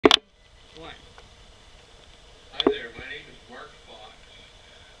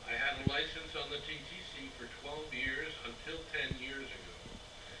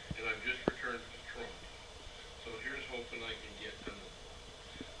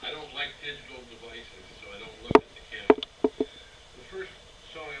digital devices, so I don't look at the camera. The first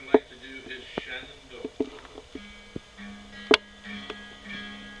song I'd like to do is Shenandoah.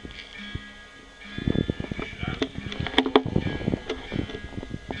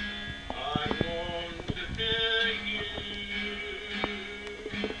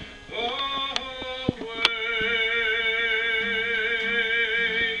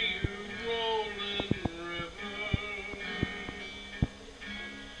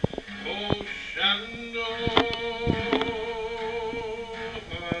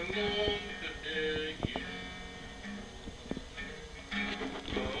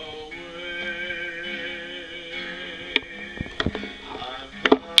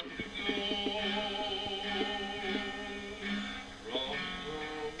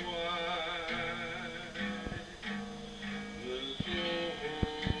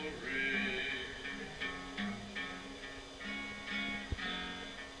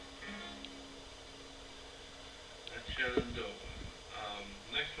 Shenandoah.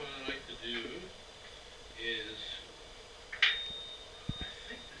 Next one I'd like to do is, I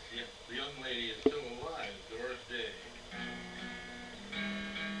think the young lady is still alive, Doris Day.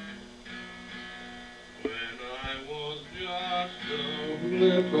 When I was just a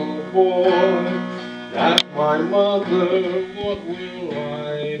little boy, asked my mother, what will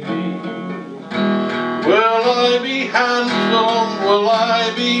I be? Will I be handsome? Will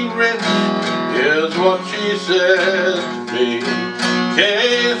I be rich? Here's what she said to me.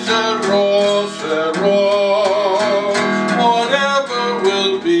 Que sera, sera. Whatever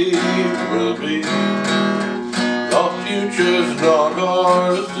will be, will be. The future's not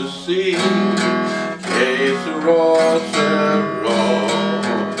ours to see. Que sera, sera.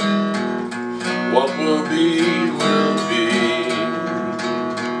 What will be, will be.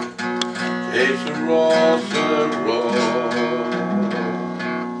 Que sera, sera.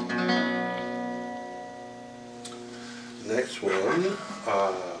 Next one,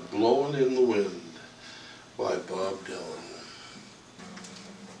 Blowing in the Wind by Bob Dylan.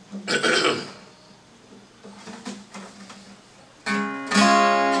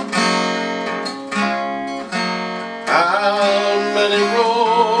 How many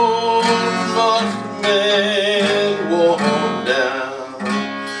roads must men walk down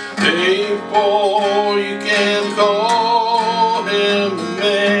before you can call him a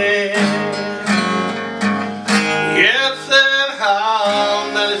man? Yes, and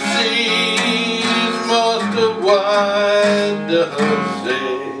how many seas must a white dove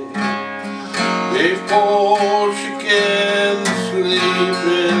sail before she can sleep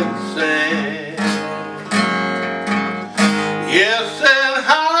in sand? Yes, and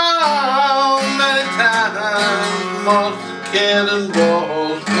how many times must the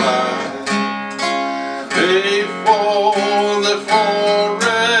cannonballs fly before they're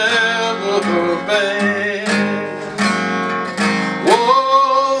forever banned?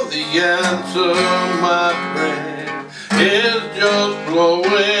 Oh, the answer, my friend, is just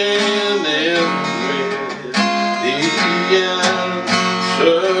blowing in the wind. The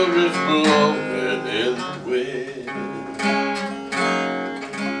answer is blowing in the wind.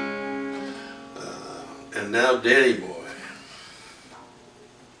 And now Danny Boy.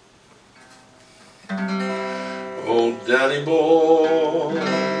 Oh, Danny Boy,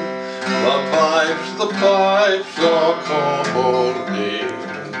 the pipes are calling.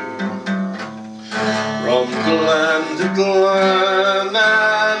 From glen to glen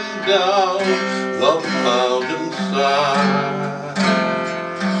and down the mountainside,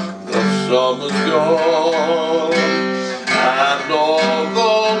 the summer's gone and all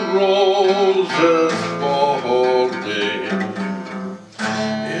the roses falling.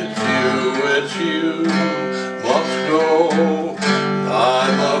 It's you, must go, I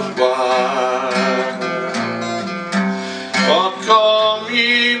must buy. But come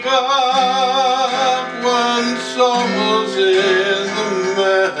ye back when summer's in the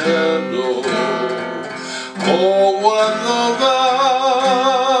meadow, or when the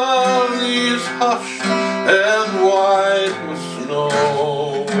valley's hushed and white with snow.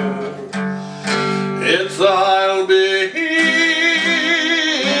 It's I'll be here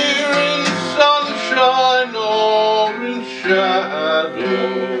in sunshine or in shadow.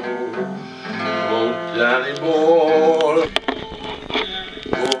 Oh, Danny Boy,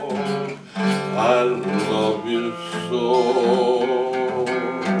 I love you so.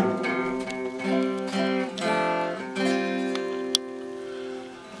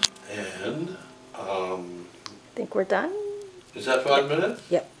 And think we're done. Is that 5 minutes?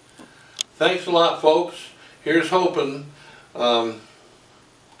 Yep. Thanks a lot, folks. Here's hoping.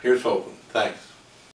 Here's hoping. Thanks.